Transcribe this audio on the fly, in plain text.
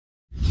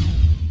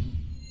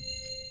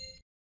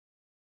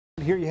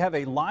Here you have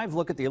a live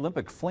look at the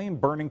Olympic flame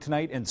burning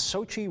tonight in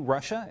Sochi,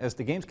 Russia. As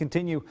the games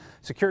continue,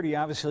 security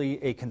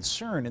obviously a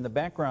concern in the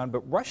background, but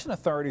Russian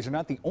authorities are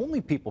not the only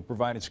people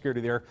providing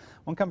security there.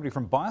 One company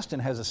from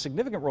Boston has a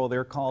significant role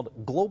there called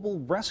Global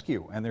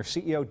Rescue, and their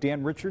CEO,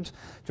 Dan Richards,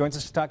 joins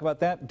us to talk about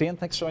that. Dan,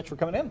 thanks so much for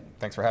coming in.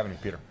 Thanks for having me,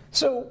 Peter.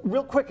 So,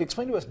 real quick,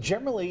 explain to us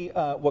generally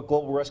what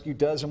Global Rescue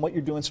does and what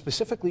you're doing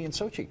specifically in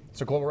Sochi.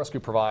 So Global Rescue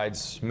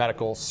provides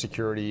medical,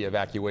 security,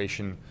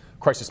 evacuation,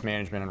 crisis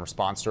management, and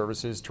response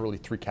services to really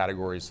three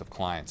categories of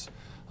clients: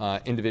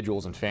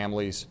 individuals and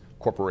families,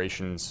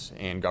 corporations,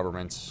 and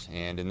governments,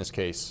 and in this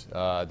case,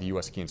 the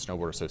U.S. Ski and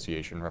Snowboard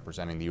Association,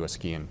 representing the U.S.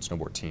 ski and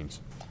snowboard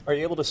teams. Are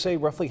you able to say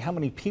roughly how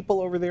many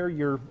people over there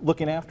you're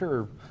looking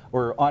after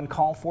or on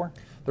call for?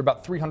 There are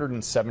about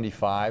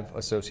 375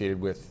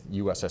 associated with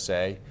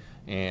USSA,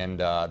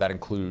 and that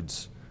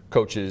includes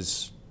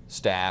coaches,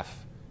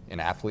 staff, and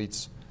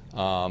athletes.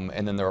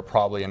 And then there are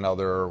probably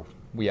another,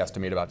 we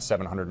estimate about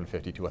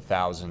 750 to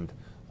 1,000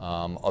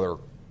 other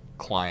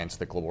clients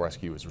that Global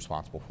Rescue is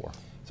responsible for.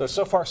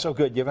 So far so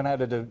good. You haven't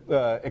had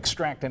to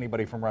extract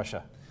anybody from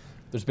Russia?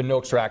 There's been no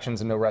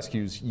extractions and no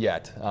rescues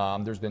yet.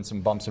 There's been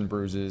some bumps and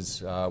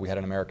bruises. We had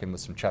an American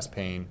with some chest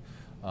pain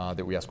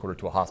that we escorted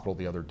to a hospital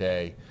the other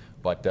day,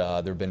 but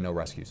there have been no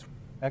rescues.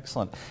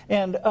 Excellent.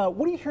 And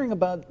what are you hearing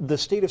about the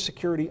state of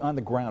security on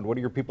the ground? What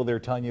are your people there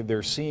telling you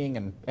they're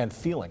seeing and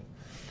feeling?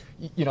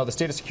 You know, the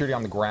state of security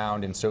on the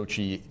ground in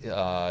Sochi,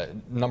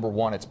 number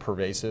one, it's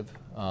pervasive.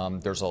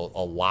 There's a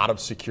lot of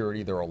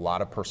security. There are a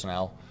lot of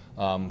personnel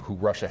who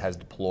Russia has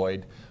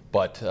deployed.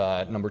 But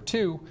number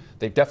two,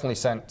 they've definitely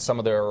sent some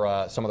of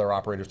their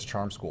operators to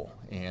charm school,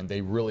 and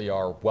they really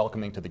are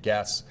welcoming to the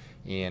guests.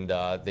 And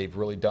they've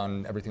really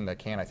done everything they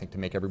can, I think, to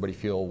make everybody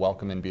feel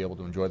welcome and be able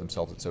to enjoy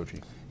themselves at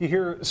Sochi. You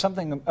hear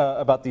something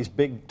about these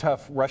big,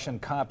 tough Russian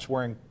cops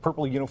wearing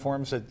purple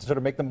uniforms that sort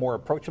of make them more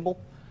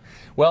approachable?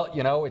 Well,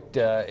 you know,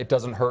 it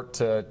doesn't hurt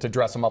to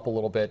dress them up a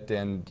little bit,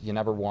 and you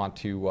never want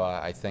to,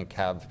 I think,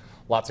 have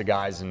lots of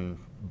guys in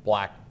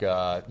black,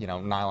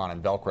 nylon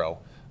and Velcro,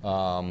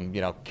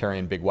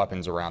 carrying big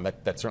weapons around.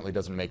 That certainly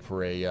doesn't make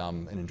for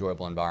an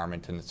enjoyable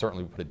environment, and it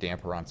certainly would put a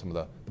damper on some of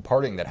the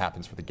partying that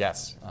happens for the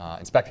guests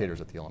and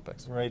spectators at the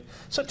Olympics. Right.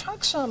 So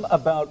talk some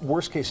about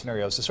worst case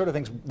scenarios, the sort of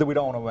things that we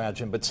don't want to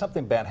imagine, but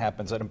something bad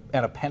happens, an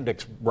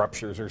appendix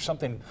ruptures or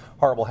something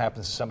horrible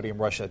happens to somebody in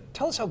Russia.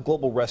 Tell us how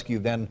Global Rescue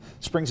then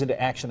springs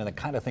into action and the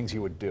kind of things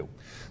you would do.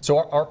 So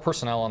our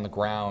personnel on the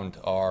ground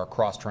are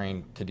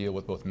cross-trained to deal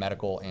with both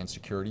medical and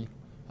security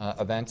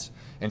events.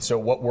 And so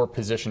what we're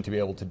positioned to be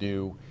able to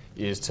do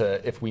is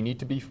to, if we need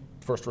to be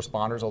first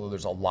responders, although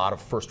there's a lot of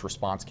first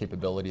response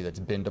capability that's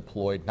been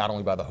deployed not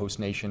only by the host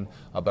nation,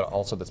 but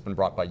also that's been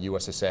brought by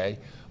USSA,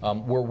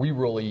 where we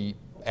really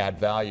add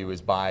value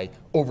is by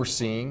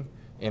overseeing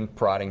and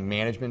providing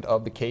management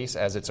of the case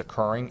as it's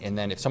occurring, and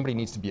then if somebody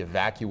needs to be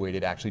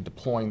evacuated, actually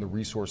deploying the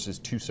resources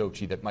to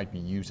Sochi that might be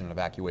used in an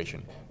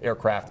evacuation.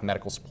 Aircraft,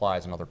 medical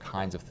supplies, and other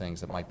kinds of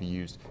things that might be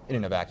used in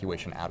an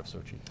evacuation out of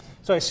Sochi.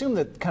 So I assume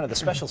that kind of the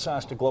special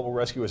sauce to Global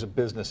Rescue as a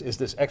business is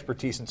this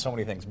expertise in so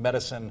many things: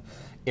 medicine,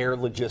 air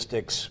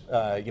logistics,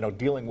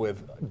 dealing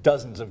with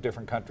dozens of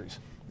different countries.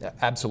 Yeah,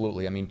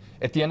 absolutely. I mean,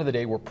 at the end of the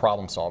day, we're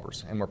problem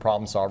solvers, and we're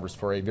problem solvers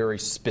for a very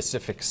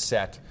specific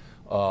set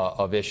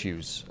of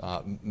issues,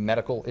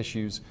 medical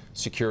issues,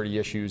 security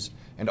issues,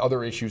 and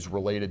other issues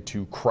related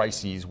to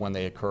crises when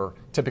they occur,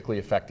 typically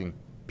affecting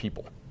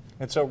people.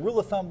 And so, rule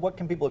of thumb, what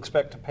can people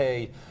expect to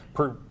pay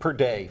per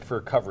day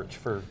for coverage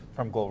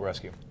from Global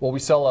Rescue? Well, we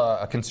sell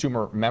a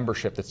consumer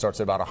membership that starts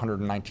at about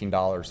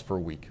 $119 for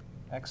a week.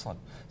 Excellent.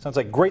 Sounds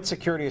like great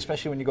security,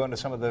 especially when you go into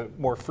some of the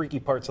more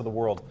freaky parts of the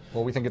world.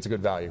 Well, we think it's a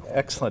good value.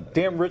 Excellent.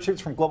 Dan Richards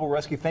from Global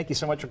Rescue, thank you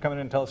so much for coming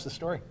in and tell us the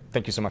story.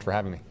 Thank you so much for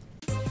having me.